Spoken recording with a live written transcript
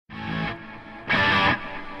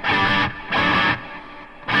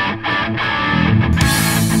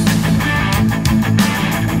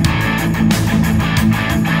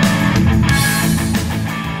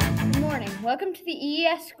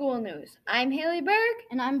EES School News. I'm Haley Berg.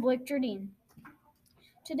 And I'm Blake Jardine.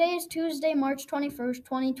 Today is Tuesday, March 21st,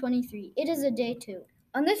 2023. It is a day 2.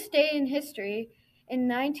 On this day in history, in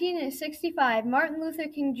 1965, Martin Luther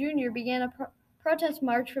King Jr. began a protest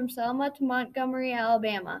march from Selma to Montgomery,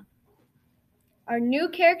 Alabama. Our new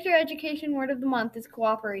character education word of the month is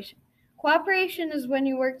cooperation. Cooperation is when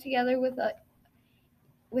you work together with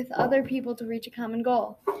other people to reach a common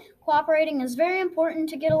goal. Cooperating is very important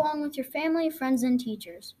to get along with your family, friends, and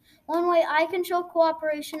teachers. One way I can show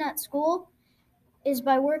cooperation at school is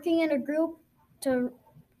by working in a group to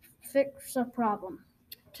fix a problem.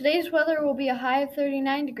 Today's weather will be a high of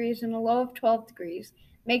 39 degrees and a low of 12 degrees.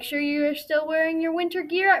 Make sure you are still wearing your winter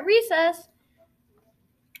gear at recess.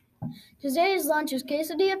 Today's lunch is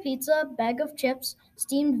quesadilla pizza, bag of chips,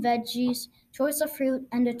 steamed veggies, choice of fruit,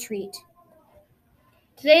 and a treat.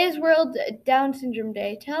 Today is World Down Syndrome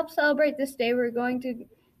Day. To help celebrate this day, we're going to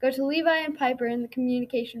go to Levi and Piper in the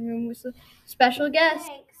communication room with a special guest.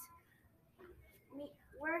 Thanks.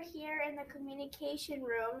 We're here in the communication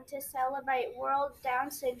room to celebrate World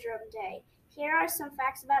Down Syndrome Day. Here are some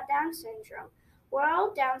facts about Down syndrome.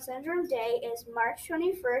 World Down Syndrome Day is March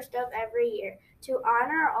 21st of every year. To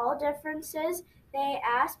honor all differences, they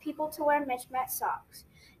ask people to wear mismatched socks.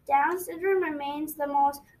 Down syndrome remains the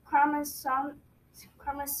most chromosomal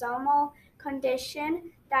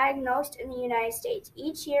condition diagnosed in the United States.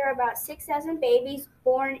 Each year, about 6,000 babies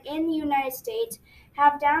born in the United States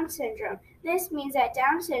have Down syndrome. This means that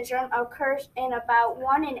Down syndrome occurs in about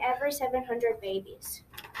 1 in every 700 babies.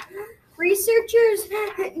 Researchers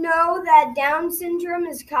know that Down syndrome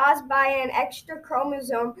is caused by an extra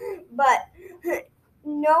chromosome, but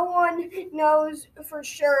no one knows for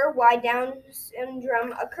sure why Down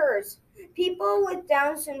syndrome occurs. People with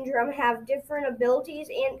Down syndrome have different abilities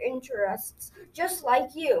and interests, just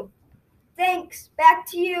like you. Thanks. Back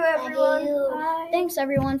to you, everyone. Bye. Thanks,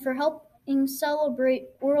 everyone, for helping celebrate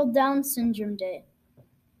World Down Syndrome Day.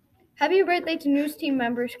 Happy birthday to news team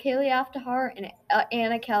members Kaylee Aftahar and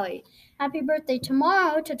Anna Kelly. Happy birthday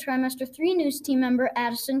tomorrow to Trimester 3 news team member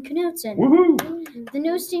Addison Knutson. Woohoo! The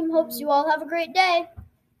news team hopes you all have a great day.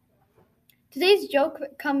 Today's joke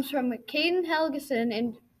comes from Caden Helgeson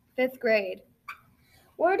in 5th grade.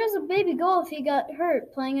 Where does a baby go if he got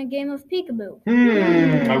hurt playing a game of peekaboo?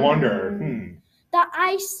 I wonder. The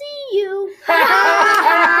I see you.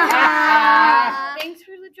 Thanks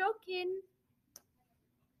for the joke, kid.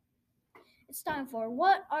 It's time for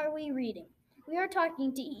What Are We Reading? We are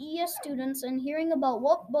talking to EES students and hearing about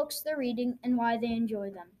what books they're reading and why they enjoy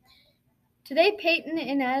them. Today, Peyton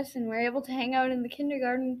and Addison were able to hang out in the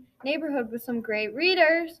kindergarten neighborhood with some great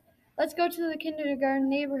readers. Let's go to the kindergarten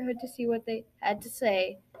neighborhood to see what they had to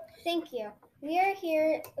say. Thank you. We are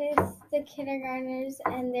here with the kindergartners,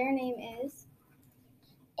 and their name is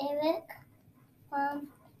Eric from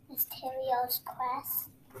Miss Terrio's class.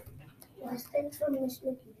 Weston from Miss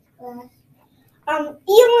Mickey's class.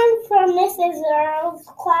 Elon from Mrs. Earl's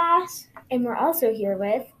class. And we're also here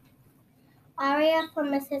with Aria from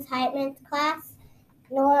Mrs. Heitman's class.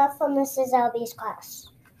 Nora from Mrs. Elby's class.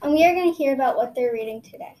 And we are going to hear about what they're reading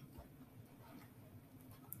today.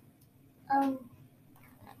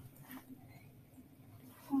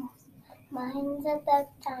 Mine's about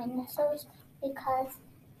dinosaurs because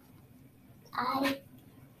I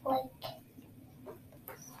like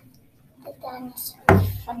the dinosaurs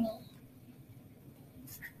funny.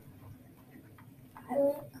 I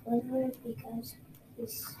like Clifford because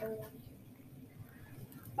he's silly.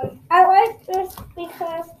 I like this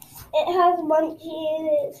because it has monkeys,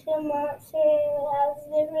 it's a monster, it has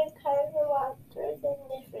different kinds of monsters and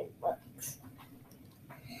different books.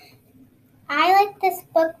 I like this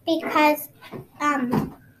book because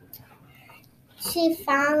she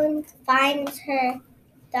finds her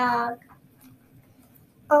dog.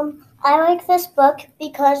 I like this book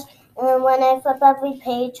because when I flip every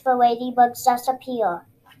page, the ladybugs disappear.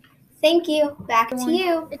 Thank you. Back to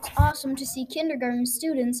you. It's awesome to see kindergarten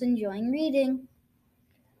students enjoying reading.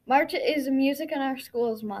 March is Music in Our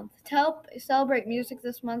Schools Month. To help celebrate music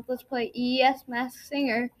this month, let's play EES Masked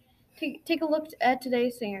Singer. Take a look at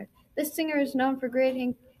today's singer. This singer is known for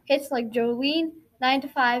great hits like Jolene, 9 to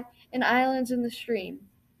 5, and Islands in the Stream.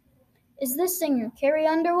 Is this singer Carrie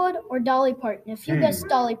Underwood or Dolly Parton? If you guessed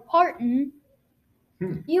Dolly Parton,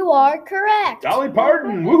 you are correct. Dolly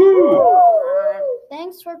Parton, woohoo!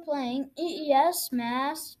 Thanks for playing EES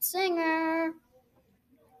Masked Singer.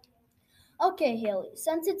 Okay, Haley,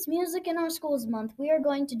 since it's Music in Our Schools Month, we are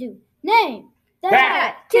going to do Name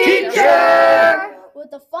That Teacher!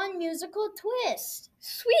 With a fun musical twist.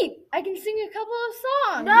 Sweet! I can sing a couple of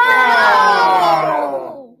songs.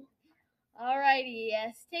 No! Alrighty,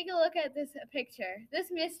 yes. Take a look at this picture. This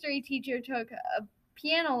mystery teacher took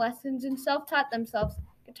piano lessons and self-taught themselves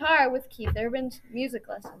guitar with Keith Urban's music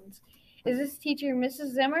lessons. Is this teacher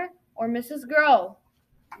Mrs. Zimmer or Mrs. Groh?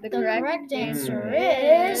 The correct answer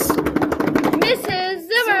is Mrs.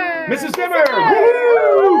 Zimmer! Mrs. Zimmer!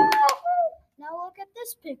 Woo! Now look at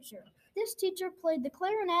this picture. This teacher played the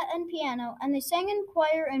clarinet and piano, and they sang in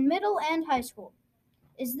choir in middle and high school.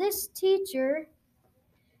 Is this teacher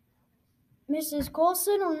Mrs.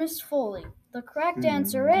 Colson or Miss Foley? The correct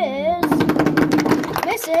answer is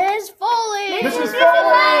Mrs. Foley! Mrs.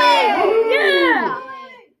 Foley! Yeah!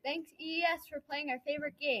 Thanks, EES, for playing our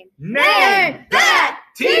favorite game. Name that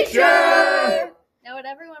teacher! Now would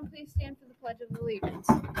everyone please stand for the Pledge of Allegiance?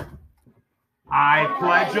 I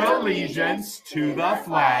pledge allegiance to the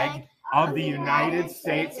flag of the United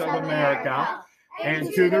States of America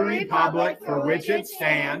and to the republic for which it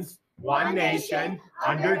stands, one nation,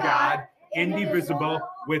 under God, indivisible,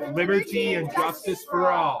 with liberty and justice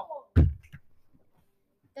for all.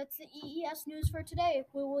 That's the EES news for today.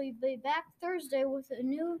 We will be back Thursday with a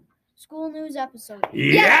new school news episode.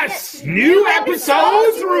 Yes! New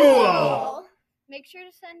episodes rule! Make sure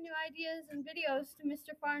to send new ideas and videos to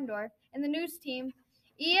Mr. Farndorf and the news team.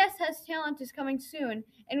 EES Has Talent is coming soon,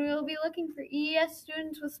 and we will be looking for EES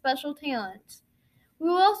students with special talents. We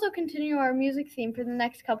will also continue our music theme for the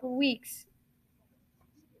next couple weeks.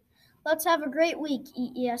 Let's have a great week,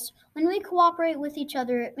 EES. When we cooperate with each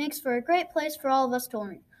other, it makes for a great place for all of us to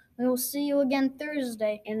learn. We will see you again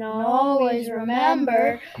Thursday. And always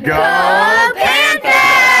remember, Go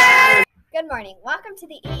Panthers! Good morning. Welcome to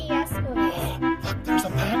the EES School News. There's a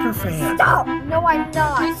Packer fan. Stop! No, I'm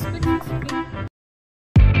not. Please speak.